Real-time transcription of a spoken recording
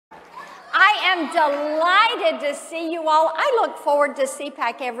am delighted to see you all. I look forward to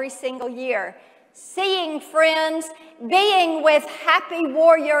CPAC every single year. Seeing friends, being with happy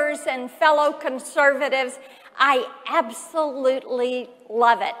warriors and fellow conservatives, I absolutely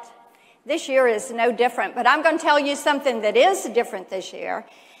love it. This year is no different, but I'm going to tell you something that is different this year.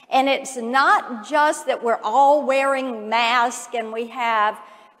 And it's not just that we're all wearing masks and we have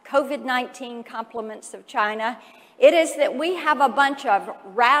COVID-19 compliments of China. It is that we have a bunch of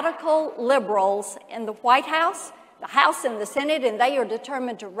radical liberals in the White House, the House and the Senate, and they are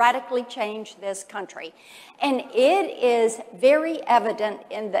determined to radically change this country. And it is very evident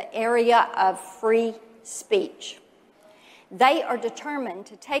in the area of free speech. They are determined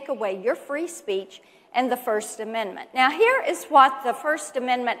to take away your free speech and the First Amendment. Now, here is what the First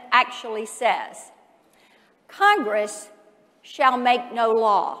Amendment actually says. Congress shall make no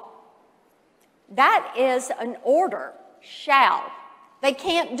law. That is an order, shall. They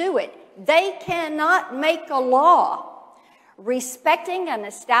can't do it. They cannot make a law respecting an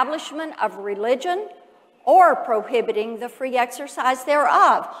establishment of religion or prohibiting the free exercise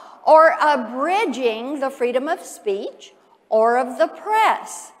thereof or abridging the freedom of speech or of the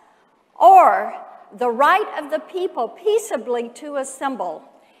press or the right of the people peaceably to assemble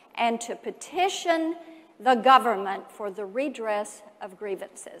and to petition the government for the redress of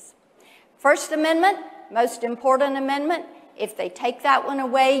grievances. First Amendment, most important amendment. If they take that one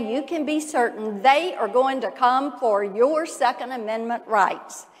away, you can be certain they are going to come for your Second Amendment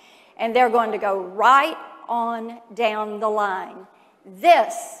rights. And they're going to go right on down the line.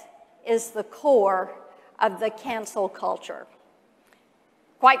 This is the core of the cancel culture.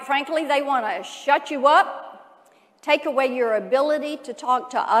 Quite frankly, they want to shut you up, take away your ability to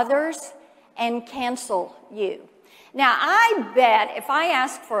talk to others, and cancel you. Now, I bet if I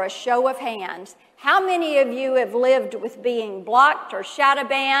ask for a show of hands, how many of you have lived with being blocked or shadow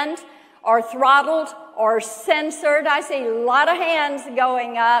banned or throttled or censored? I see a lot of hands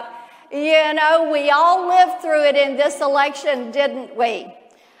going up. You know, we all lived through it in this election, didn't we?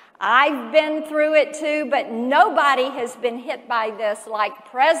 I've been through it too, but nobody has been hit by this like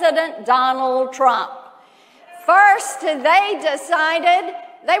President Donald Trump. First, they decided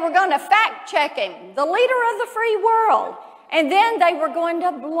they were going to fact-check him, the leader of the free world, and then they were going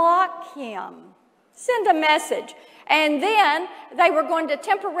to block him, send a message, and then they were going to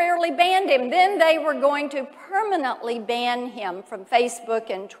temporarily ban him. Then they were going to permanently ban him from Facebook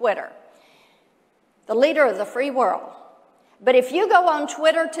and Twitter, the leader of the free world. But if you go on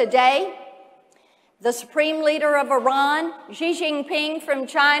Twitter today, the supreme leader of Iran, Xi Jinping from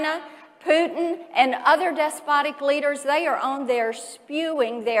China, Putin, and other despotic leaders, they are on there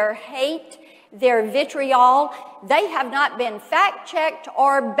spewing their hate, their vitriol. They have not been fact-checked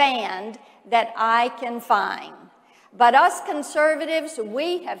or banned that I can find. But us conservatives,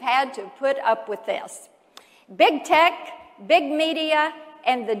 we have had to put up with this. Big tech, big media,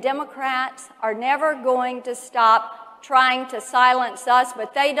 and the Democrats are never going to stop trying to silence us,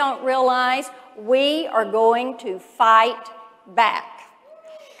 but they don't realize we are going to fight back.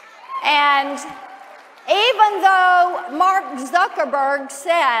 And even though Mark Zuckerberg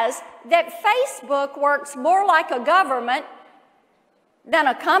says that Facebook works more like a government than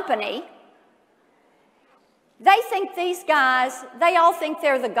a company, they think these guys, they all think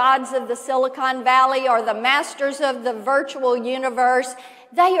they're the gods of the Silicon Valley or the masters of the virtual universe.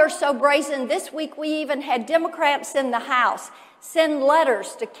 They are so brazen. This week we even had Democrats in the House send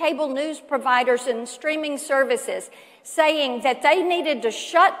letters to cable news providers and streaming services saying that they needed to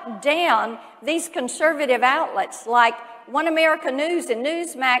shut down these conservative outlets like One America News and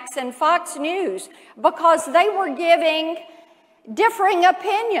Newsmax and Fox News because they were giving differing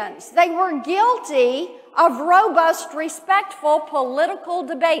opinions. They were guilty of robust, respectful political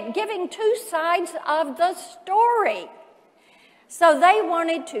debate, giving two sides of the story. So they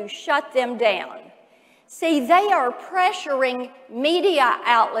wanted to shut them down. See, they are pressuring media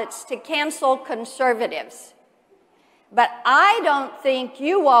outlets to cancel conservatives. But I don't think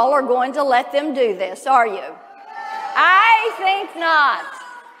you all are going to let them do this, are you? I think not.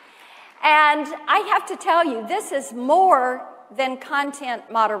 And I have to tell you, this is more than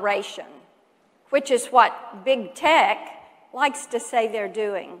content moderation, which is what big tech likes to say they're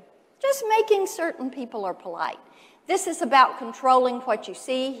doing. Just making certain people are polite. This is about controlling what you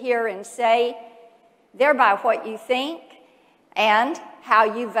see, hear, and say, thereby what you think and how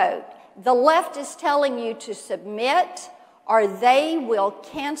you vote. The left is telling you to submit or they will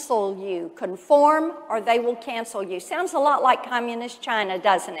cancel you. Conform or they will cancel you. Sounds a lot like communist China,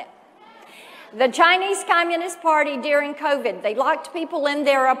 doesn't it? The Chinese Communist Party during COVID, they locked people in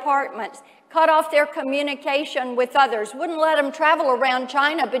their apartments, cut off their communication with others, wouldn't let them travel around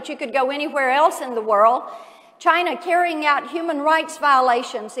China, but you could go anywhere else in the world. China carrying out human rights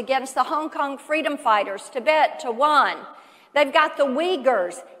violations against the Hong Kong freedom fighters, Tibet, Taiwan. They've got the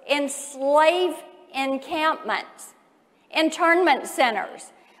Uyghurs in slave encampments, internment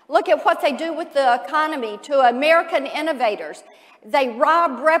centers. Look at what they do with the economy to American innovators. They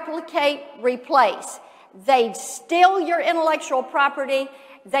rob, replicate, replace. They steal your intellectual property.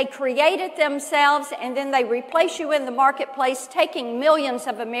 They create it themselves, and then they replace you in the marketplace, taking millions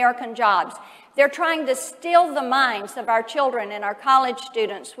of American jobs. They're trying to steal the minds of our children and our college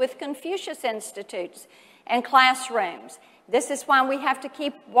students with Confucius Institutes and classrooms. This is why we have to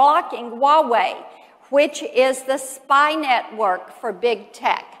keep blocking Huawei, which is the spy network for big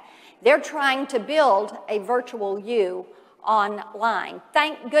tech. They're trying to build a virtual you online.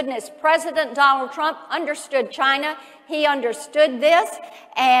 Thank goodness President Donald Trump understood China. He understood this,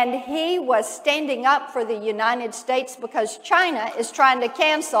 and he was standing up for the United States because China is trying to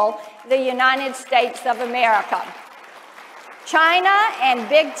cancel the United States of America. China and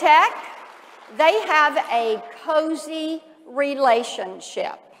big tech, they have a cozy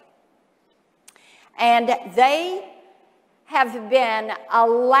relationship, and they have been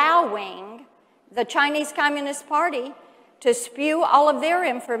allowing the Chinese Communist Party to spew all of their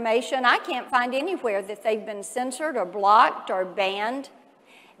information. I can't find anywhere that they've been censored or blocked or banned.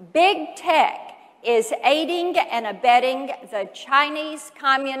 Big tech is aiding and abetting the Chinese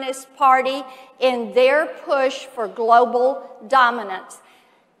Communist Party in their push for global dominance.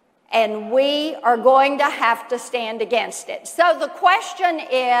 And we are going to have to stand against it. So the question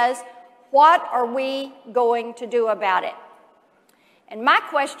is, what are we going to do about it? And my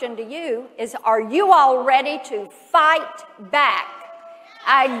question to you is, are you all ready to fight back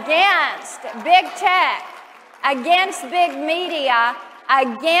against big tech, against big media,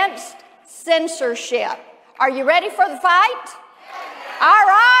 against censorship? Are you ready for the fight? All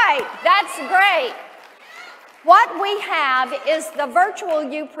right, that's great. What we have is the Virtual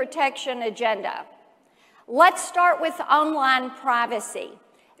You Protection Agenda. Let's start with online privacy.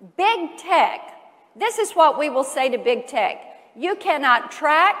 Big tech, this is what we will say to big tech. You cannot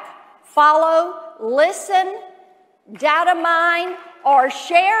track, follow, listen, data mine, or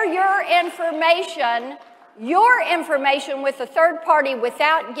share your information with a third party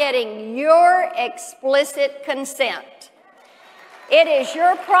without getting your explicit consent. It is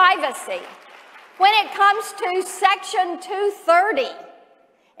your privacy. When it comes to Section 230,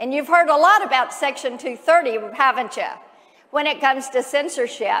 and you've heard a lot about Section 230, haven't you? When it comes to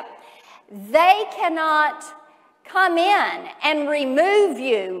censorship, they cannot come in and remove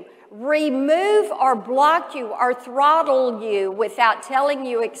or block you or throttle you without telling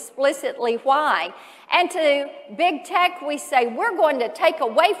you explicitly why. And to big tech, we say, we're going to take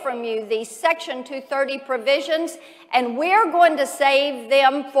away from you these Section 230 provisions, and we're going to save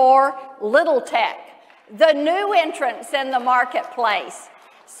them for little tech, the new entrants in the marketplace,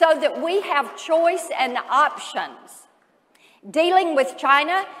 so that we have choice and options. Dealing with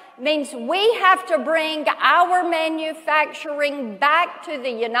China means we have to bring our manufacturing back to the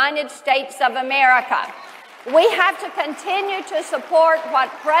United States of America. We have to continue to support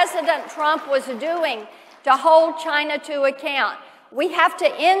what President Trump was doing to hold China to account. We have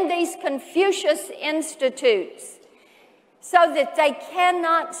to end these Confucius Institutes so that they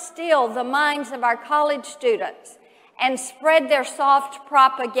cannot steal the minds of our college students and spread their soft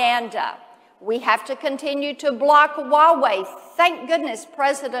propaganda. We have to continue to block Huawei. Thank goodness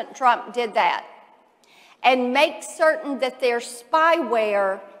President Trump did that. And make certain that their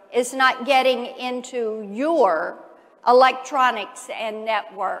spyware is not getting into your electronics and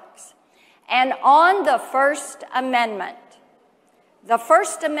networks. And on the First Amendment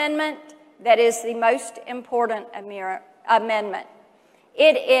that is the most important amendment,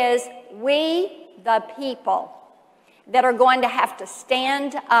 it is we, the people, that are going to have to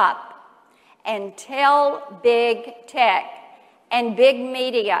stand up and tell big tech and big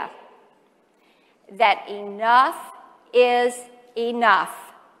media that enough is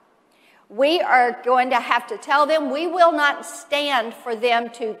enough. We are going to have to tell them we will not stand for them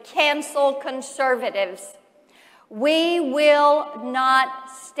to cancel conservatives. We will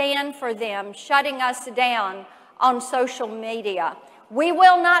not stand for them shutting us down on social media. We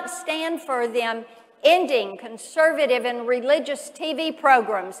will not stand for them ending conservative and religious TV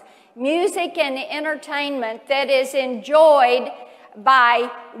programs, music and entertainment that is enjoyed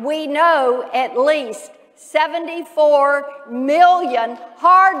by, we know, at least 74 million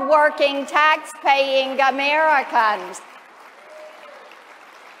hardworking, tax-paying Americans.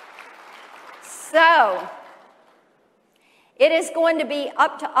 So, it is going to be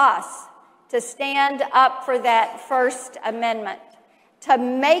up to us to stand up for that First Amendment, to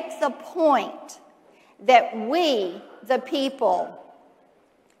make the point that we, the people,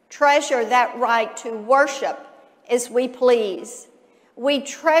 treasure that right to worship as we please. We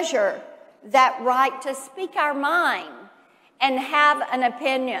treasure that right to speak our mind and have an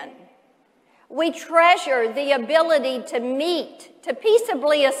opinion. We treasure the ability to meet, to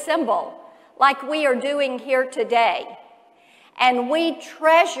peaceably assemble, like we are doing here today. And we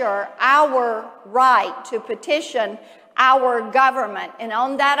treasure our right to petition our government. And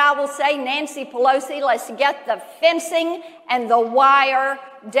on that I will say, Nancy Pelosi, let's get the fencing and the wire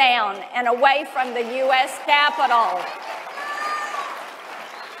down and away from the U.S. Capitol.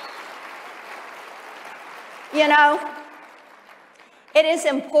 You know, it is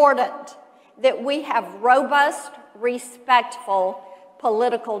important that we have robust, respectful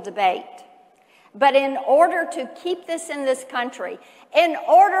political debate. But in order to keep this in this country, in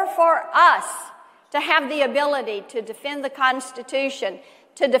order for us to have the ability to defend the Constitution,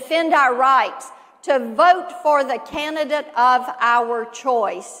 to defend our rights, to vote for the candidate of our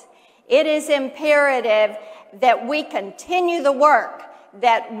choice, it is imperative that we continue the work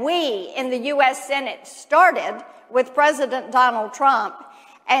that we in the U.S. Senate started with President Donald Trump,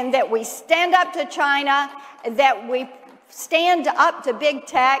 and that we stand up to China, that we stand up to big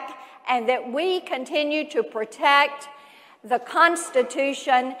tech, and that we continue to protect the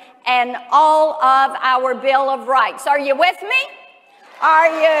Constitution and all of our Bill of Rights. Are you with me? Are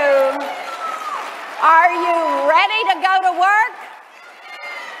you ready to go to work?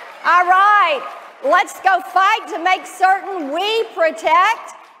 All right, let's go fight to make certain we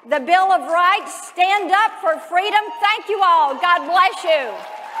protect the Bill of Rights. Stand up for freedom. Thank you all. God bless you.